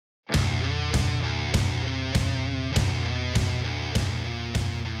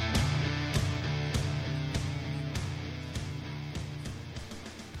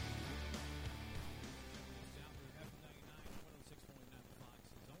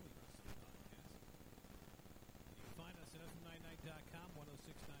Facebook.com,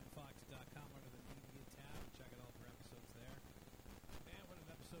 1069fox.com under the media tab. Check out all of our episodes there. And what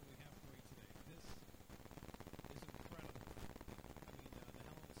an episode we have for you today. This is incredible. I mean, the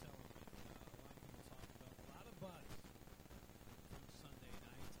Hell in a Cell event, a lot of people talk about, a lot of buzz from Sunday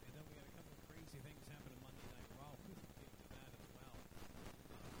night. And then we had a couple of crazy things happen on Monday Night Raw. We'll get to that as well.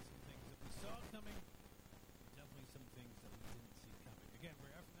 Some things that we saw coming, definitely some things that we didn't see coming. Again,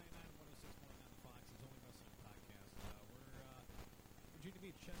 we're F99 106.9 on the Fox. It's only wrestling podcast. We're Virginia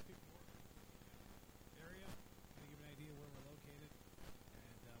Beach, Chesapeake, Florida.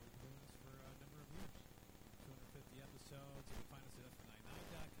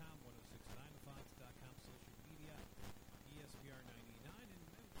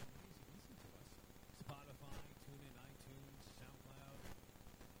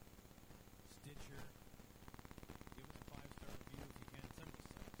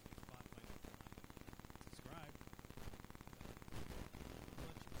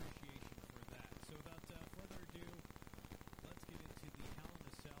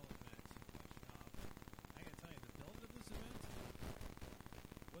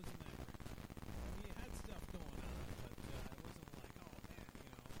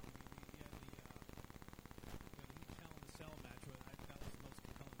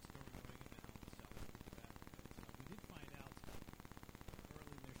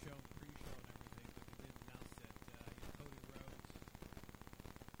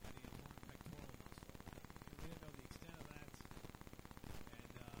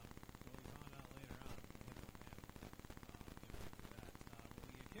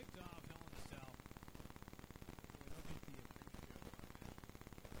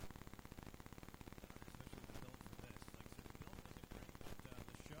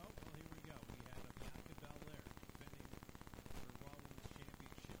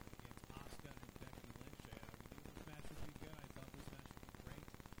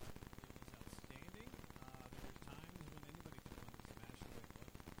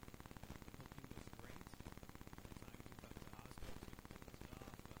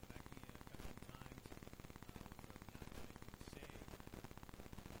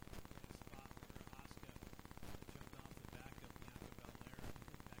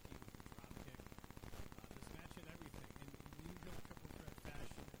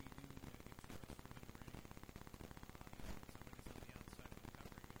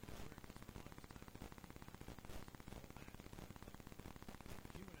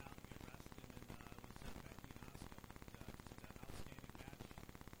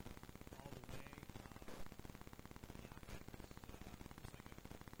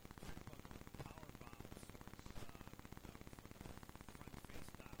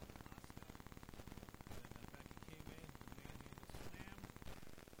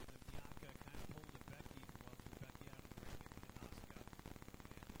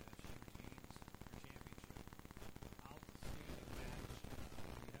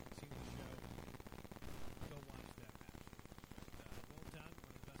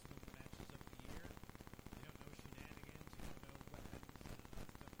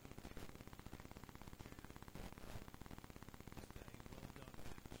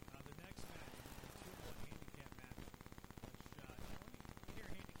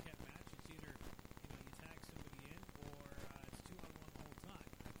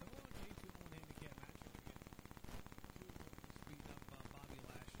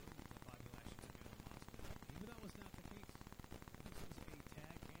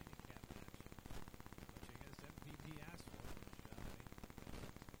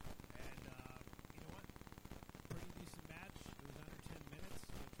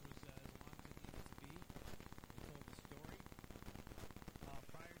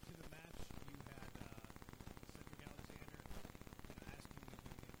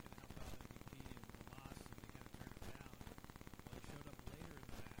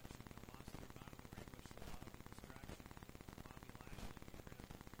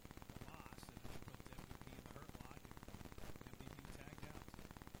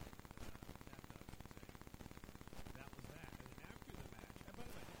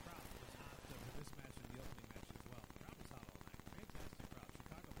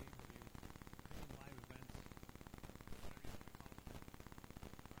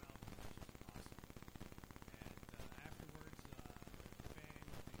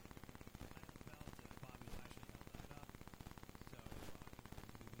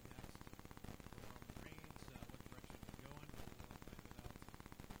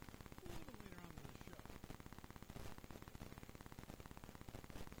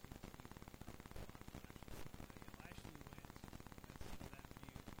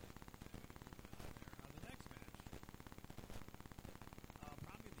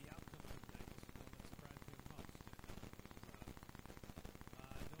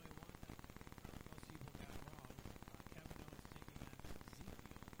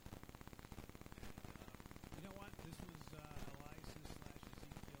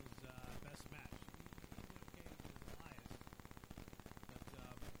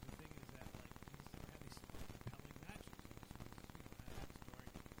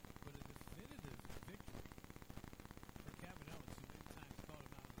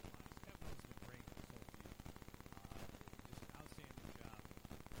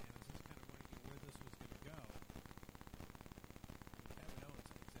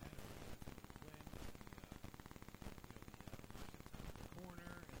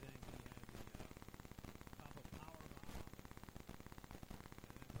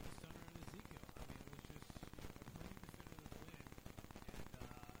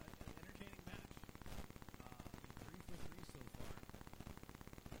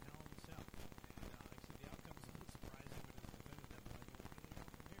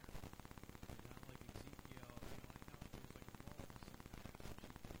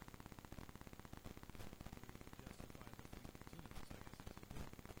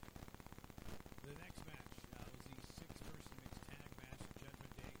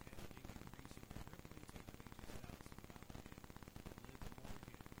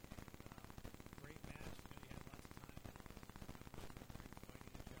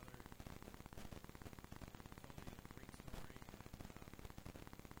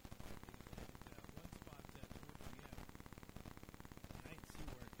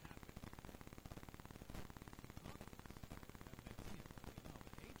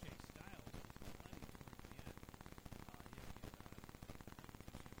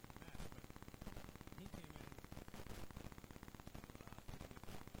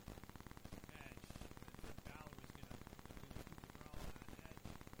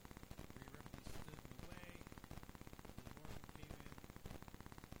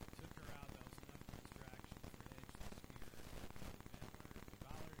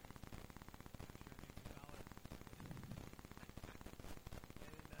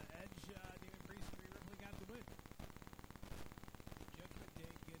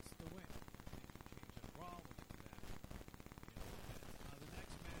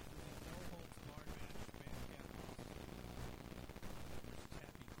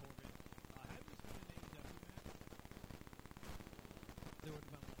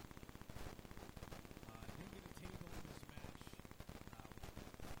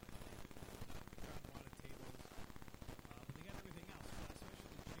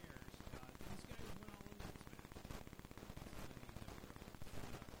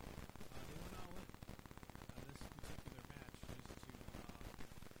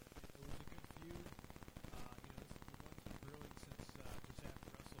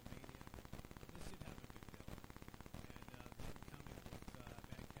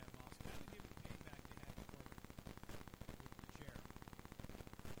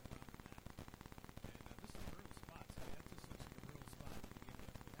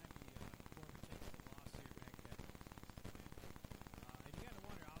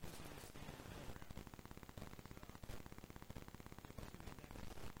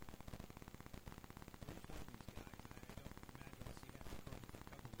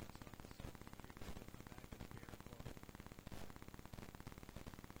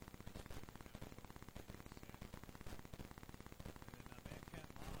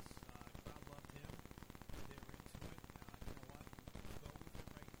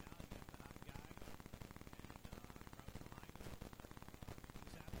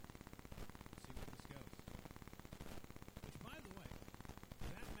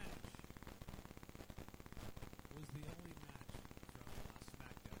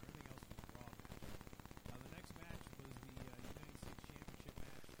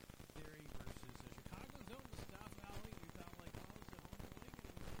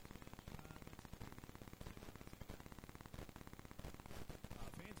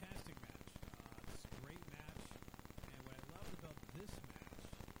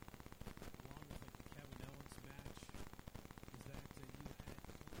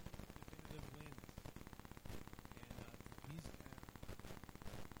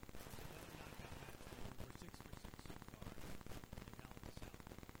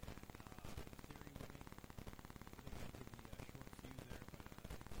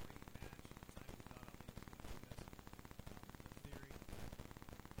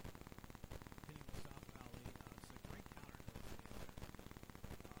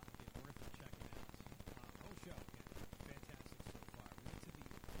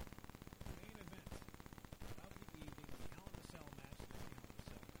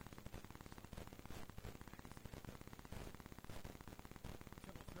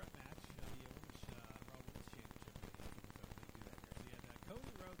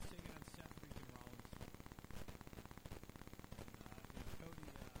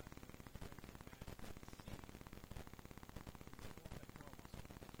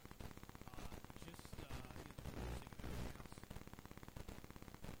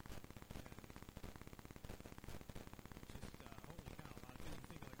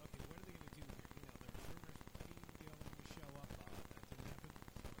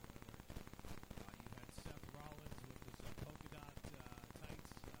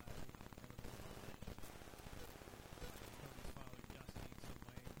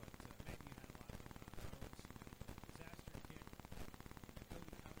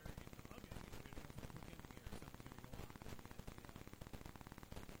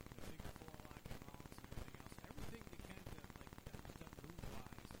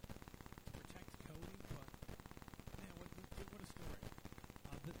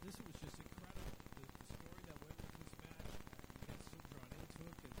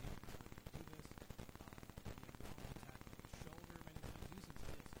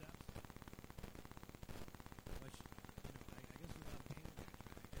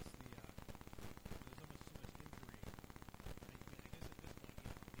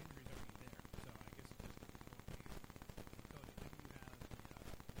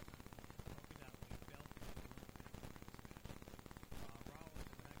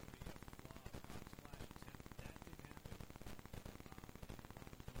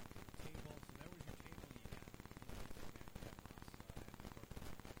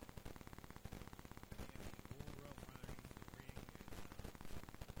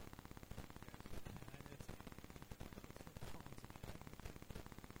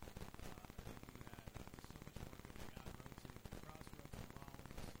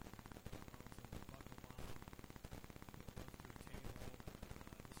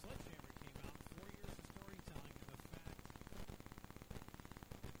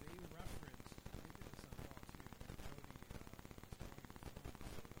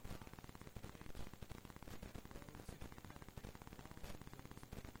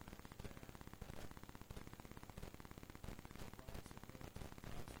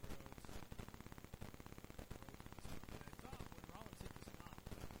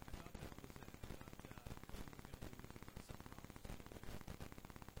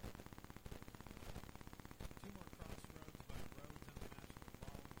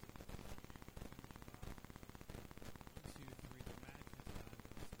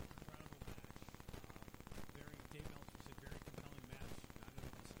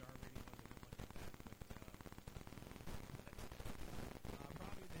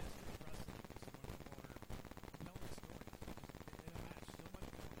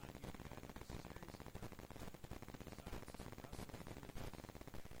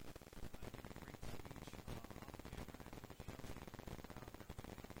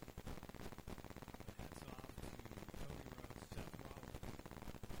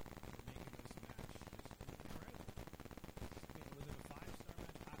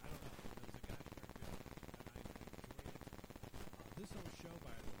 this whole show,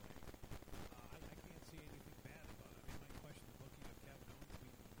 by the way, I can't see anything bad about it. I mean, I might question the booking of Kevin Owens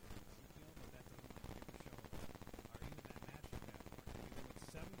beating Ezekiel, but that doesn't make the show, or even that match that morning. I mean, we went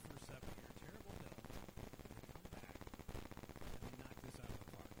 7 for 7 here. Terrible build. They come back, and they knock this out of the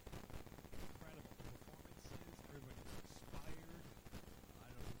park. Incredible performances. Everybody's inspired.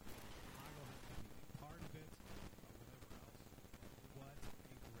 I don't know if Chicago has to be a part of it, or whatever else. What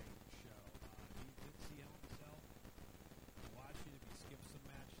a great show. You did see Hell in a Cell. Watch it if you skip some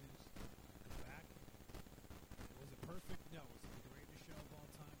matches. Go back. Was it perfect? No. Was it the greatest show of all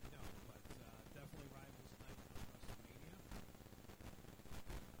time? No. But definitely rivals night from WrestleMania.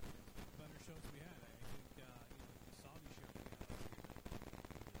 It's better shows we had. I think the Saudi show we had last year.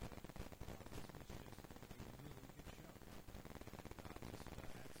 This was just a really good show. And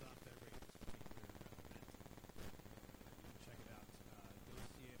just hats off to everybody this particular event. You can check it out. Go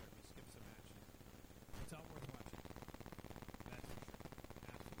see it or if you skip some matches. It's all worth watching. That's for sure.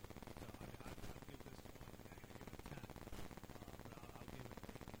 Absolutely. So I'll give this one, I'm going to give it a 10. But I'll give it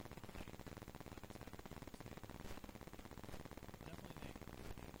a 9 out of 10. Definitely a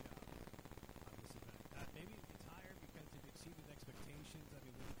good job on this event. Maybe it's higher because it exceeded expectations. I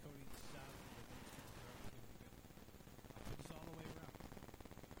mean, Willie Cody and South, the those two were relatively good. Put us all the way around.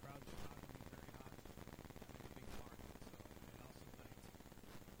 The crowd in Chicago being very hot. Having a big market. So, and also night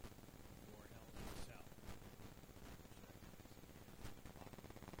for Hell in a Cell.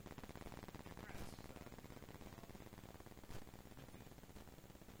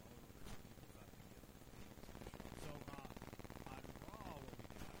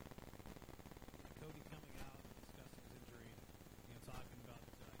 Cody coming out and discussing his injury, talking about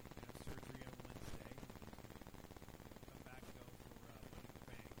he can have surgery on Wednesday. Come back though for Money in the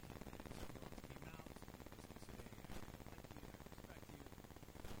Bank. Rollins came out and said, "Hey, I like you, I respect you.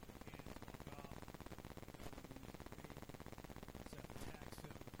 You can't walk off. You don't lose the ring." Seth attacks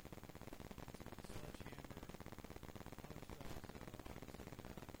him. It's a sledgehammer. Other stuff. So obviously he's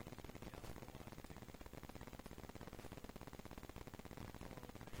going to be out for a while. He takes a few months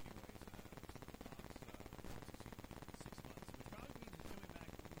to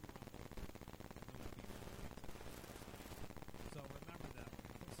recover. So remember that when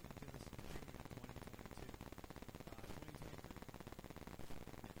you're listening to this in June of 2022.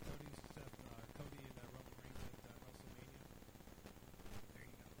 2023? Cody and Roman Reigns at WrestleMania. There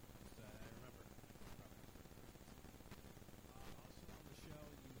you go. Remember. Also on the show,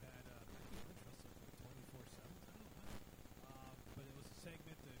 you had Becky Lynch wrestling for 24/7. I don't know. But it was a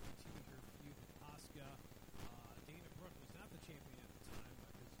segment to continue her feud with Asuka. Dana Brooke was not the champion at the time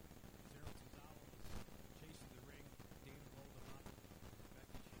because Cero Tozawa was chasing the ring. Dana rolled him up.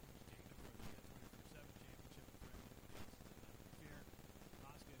 Becky challenged Dana for the 24/7 championship in front of everybody else. Did not interfere.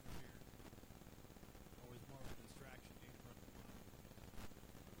 Asuka interfered. Always more of a distraction. Dana Brooke won.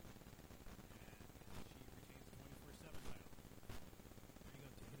 And she retains the 24/7 title. There you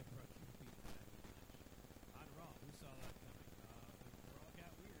go, Dana Brooke. You beat Becky Lynch. On Raw, who saw that coming? Raw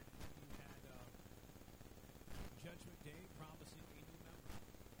got weird. You had Judgment Day promising a new member.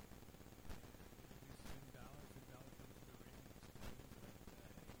 Introduced Finn Balor. Finn Balor comes to the ring and explains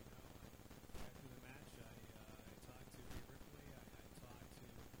that, after the match, I talked to Rhea Ripley. I talked to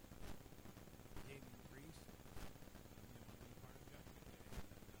Damian Priest. You want to be part of Judgment Day?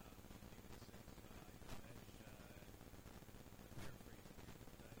 And then Damian says, Edge, paraphrasing,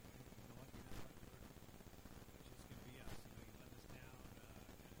 but you know what? You're not like the Ripley. It's just going to be us. You let us down, kind of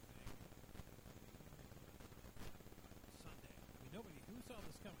thing. Sunday. I mean, nobody, who saw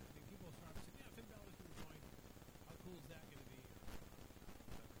this coming? I mean, people started saying, yeah, Finn Balor's going to join. How cool is that going to be?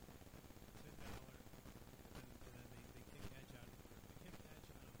 Finn Balor. And then they kick Edge out. They kicked Edge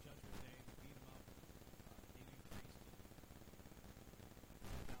out of Judgment Day. They beat him up. Damian Priest.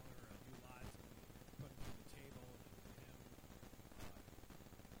 Finn Balor, new lives. Put him through the table. And him,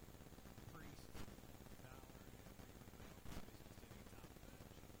 Priest, Balor, and Rhea Ripley basically sitting atop the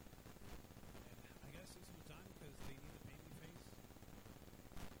bench. And I guess this was done because they need a babyface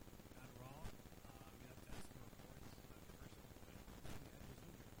on Raw. I mean, that's the reports. Personally,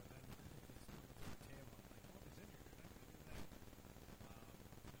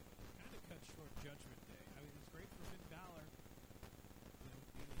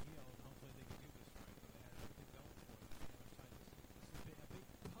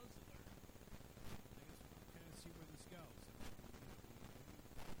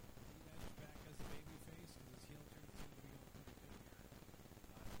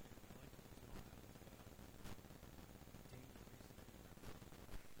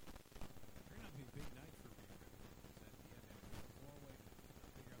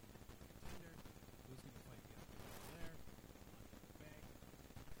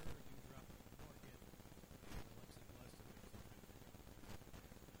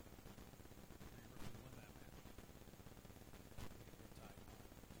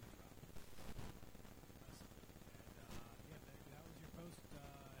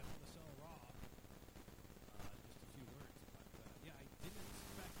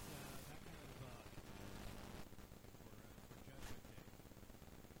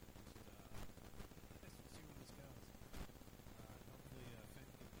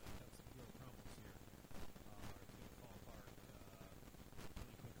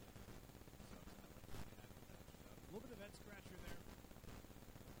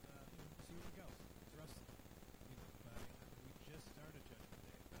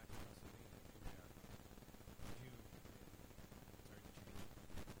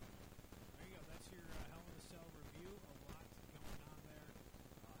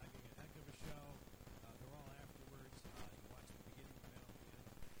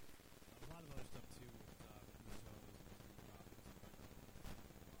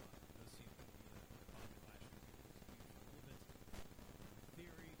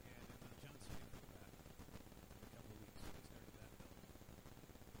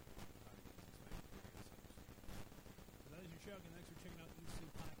 Doug, and thanks for checking out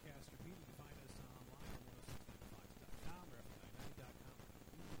EC Podcast.